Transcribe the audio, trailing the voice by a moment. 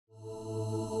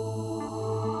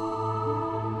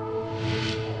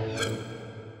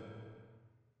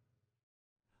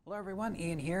Everyone,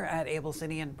 Ian here at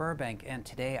AbelCine in Burbank, and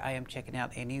today I am checking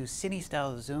out a new cine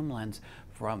style zoom lens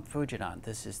from Fujinon.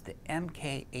 This is the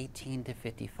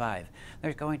MK18-55.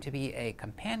 There's going to be a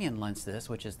companion lens to this,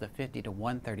 which is the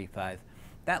 50-135.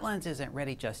 That lens isn't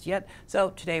ready just yet,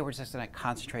 so today we're just going to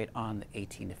concentrate on the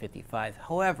 18-55.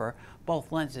 However,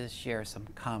 both lenses share some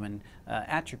common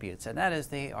attributes, and that is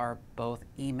they are both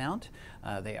E-mount,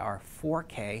 they are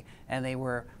 4K, and they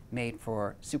were made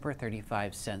for Super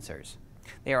 35 sensors.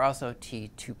 They are also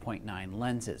T2.9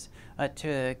 lenses.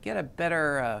 To get a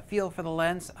better feel for the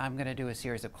lens, I'm going to do a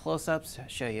series of close-ups,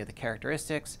 show you the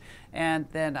characteristics, and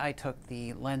then I took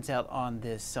the lens out on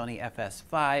this Sony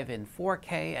FS5 in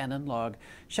 4K and in log,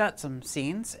 shot some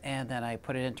scenes, and then I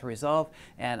put it into Resolve,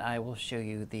 and I will show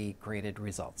you the graded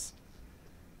results.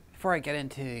 Before I get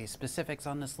into the specifics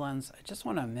on this lens, I just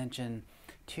want to mention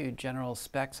two general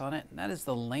specs on it, and that is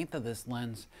the length of this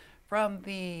lens. From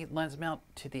the lens mount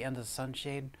to the end of the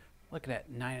sunshade, looking at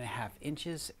 9.5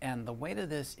 inches, and the weight of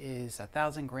this is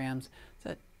 1,000 grams. It's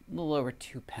a little over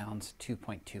 2 pounds,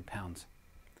 2.2 pounds.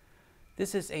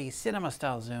 This is a cinema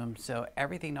style zoom, so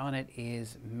everything on it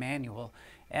is manual.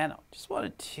 And I just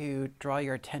wanted to draw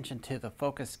your attention to the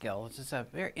focus scale. This is a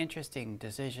very interesting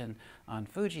decision on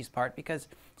Fuji's part because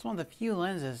it's one of the few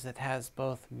lenses that has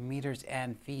both meters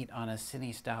and feet on a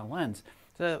cine style lens.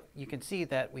 So you can see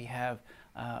that we have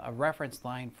a reference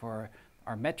line for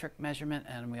our metric measurement,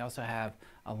 and we also have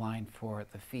a line for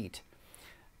the feet.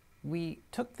 We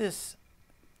took this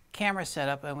camera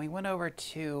setup and we went over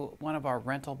to one of our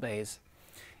rental bays,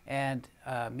 and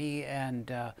me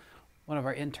and one of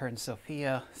our interns,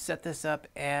 Sophia, set this up,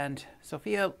 and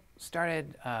Sophia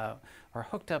started or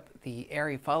hooked up the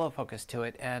Airy follow focus to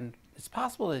it, and it's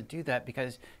possible to do that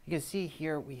because you can see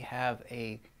here we have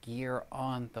a gear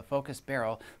on the focus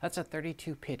barrel. That's a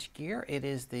 32 pitch gear. It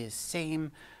is the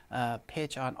same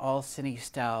pitch on all cine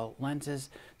style lenses,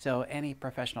 so any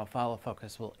professional follow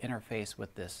focus will interface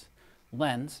with this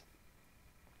lens.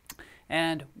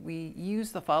 And we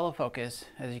use the follow focus,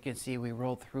 as you can see we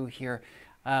rolled through here.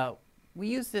 We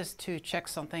use this to check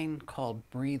something called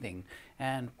breathing,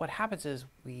 and what happens is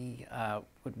we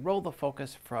would roll the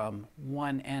focus from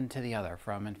one end to the other,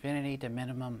 from infinity to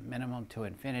minimum, minimum to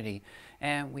infinity,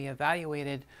 and we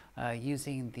evaluated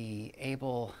using the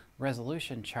Abel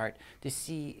resolution chart to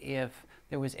see if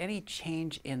there was any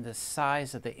change in the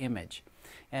size of the image,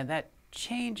 and that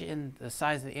change in the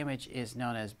size of the image is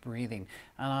known as breathing.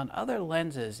 And on other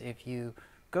lenses, if you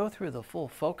go through the full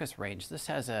focus range, this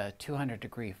has a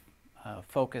 200-degree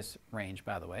focus range,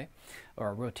 by the way,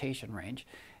 or rotation range.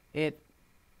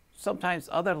 Sometimes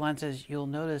other lenses, you'll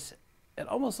notice it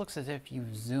almost looks as if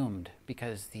you've zoomed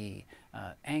because the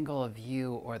angle of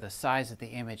view or the size of the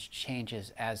image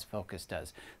changes as focus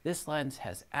does. This lens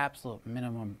has absolute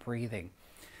minimum breathing.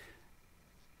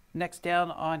 Next down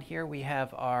on here we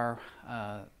have our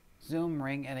zoom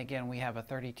ring, and again we have a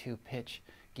 32 pitch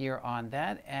gear on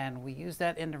that, and we use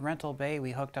that in the rental bay.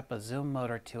 We hooked up a zoom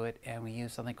motor to it, and we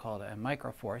use something called a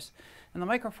microforce, and the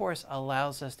microforce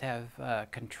allows us to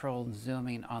have controlled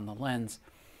zooming on the lens.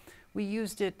 We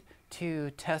used it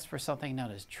to test for something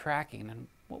known as tracking, and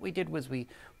what we did was we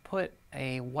put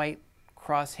a white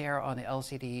crosshair on the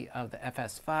LCD of the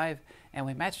FS5, and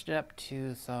we matched it up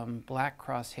to some black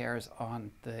crosshairs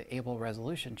on the Abel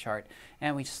resolution chart,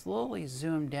 and we slowly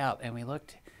zoomed out and we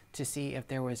looked to see if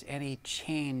there was any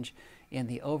change in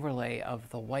the overlay of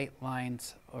the white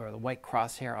lines or the white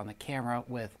crosshair on the camera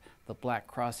with the black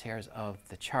crosshairs of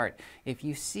the chart. If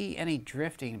you see any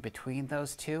drifting between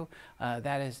those two,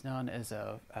 that is known as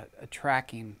a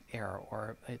tracking error,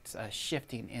 or it's a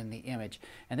shifting in the image.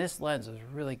 And this lens was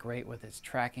really great with its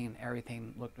tracking.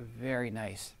 Everything looked very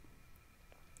nice.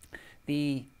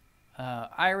 The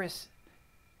iris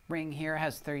ring here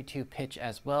has 32 pitch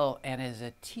as well and is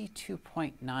a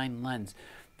T2.9 lens.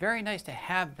 Very nice to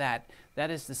have that. That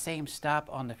is the same stop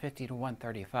on the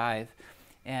 50-135,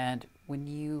 and when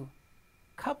you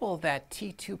couple that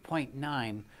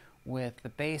T2.9 with the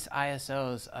base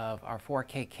ISOs of our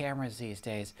 4K cameras these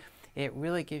days, it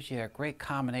really gives you a great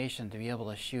combination to be able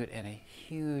to shoot in a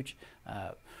huge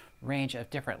range of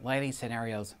different lighting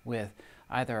scenarios with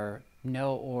either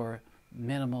no or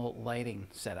minimal lighting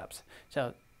setups.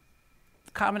 So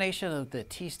combination of the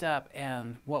T-stop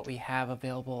and what we have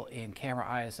available in camera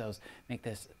ISOs make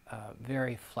this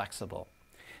very flexible.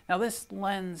 Now this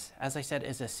lens, as I said,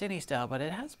 is a cine style, but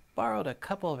it has borrowed a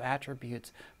couple of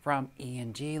attributes from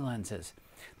E&G lenses.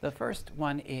 The first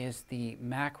one is the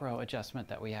macro adjustment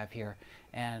that we have here,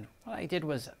 and what I did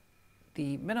was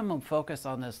the minimum focus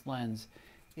on this lens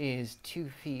is 2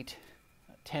 feet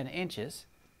 10 inches,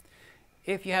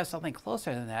 If you have something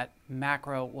closer than that,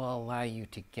 macro will allow you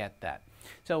to get that.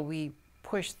 So we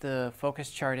push the focus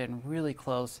chart in really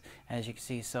close. As you can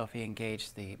see, Sophie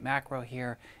engaged the macro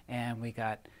here, and we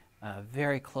got a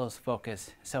very close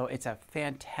focus. So it's a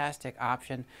fantastic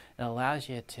option. It allows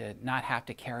you to not have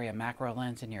to carry a macro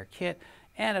lens in your kit,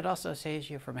 and it also saves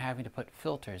you from having to put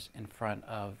filters in front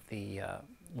of the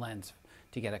lens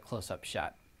to get a close-up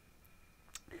shot.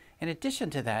 In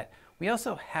addition to that, we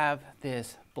also have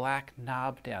this black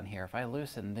knob down here. If I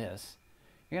loosen this,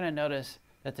 you're going to notice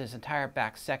that this entire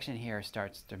back section here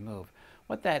starts to move.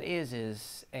 What that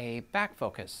is a back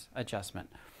focus adjustment.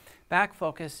 Back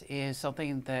focus is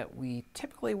something that we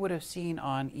typically would have seen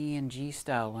on E and G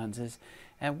style lenses,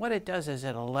 and what it does is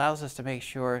it allows us to make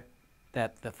sure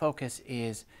that the focus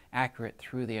is accurate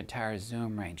through the entire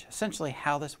zoom range. Essentially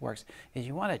how this works is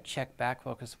you want to check back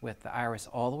focus with the iris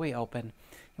all the way open.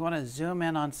 You want to zoom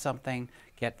in on something,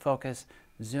 get focus,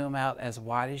 zoom out as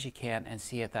wide as you can, and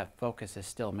see if that focus is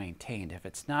still maintained. If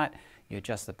it's not, you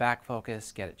adjust the back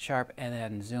focus, get it sharp, and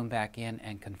then zoom back in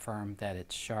and confirm that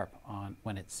it's sharp on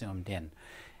when it's zoomed in.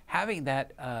 Having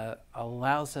that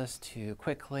allows us to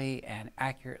quickly and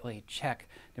accurately check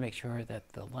to make sure that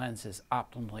the lens is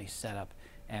optimally set up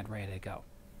and ready to go.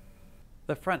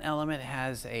 The front element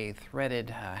has a threaded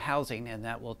housing, and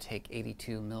that will take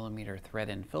 82mm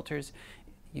thread-in filters.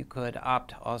 You could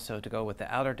opt also to go with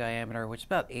the outer diameter, which is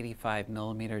about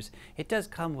 85mm. It does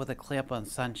come with a clamp-on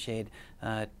sunshade.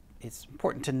 It's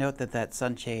important to note that that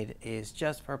sunshade is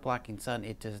just for blocking sun.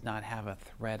 It does not have a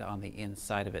thread on the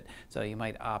inside of it. So you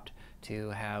might opt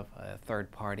to have a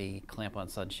third-party clamp-on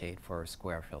sunshade for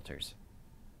square filters.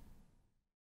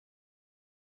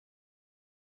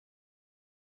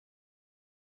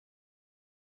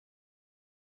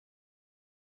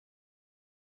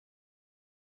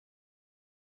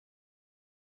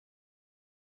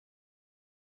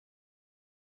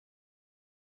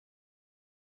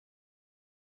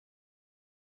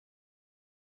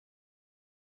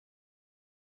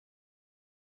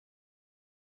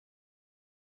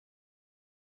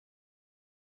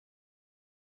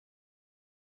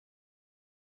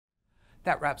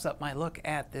 That wraps up my look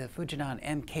at the Fujinon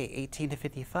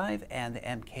MK18-55 and the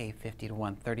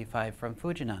MK50-135 from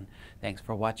Fujinon. Thanks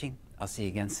for watching. I'll see you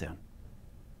again soon.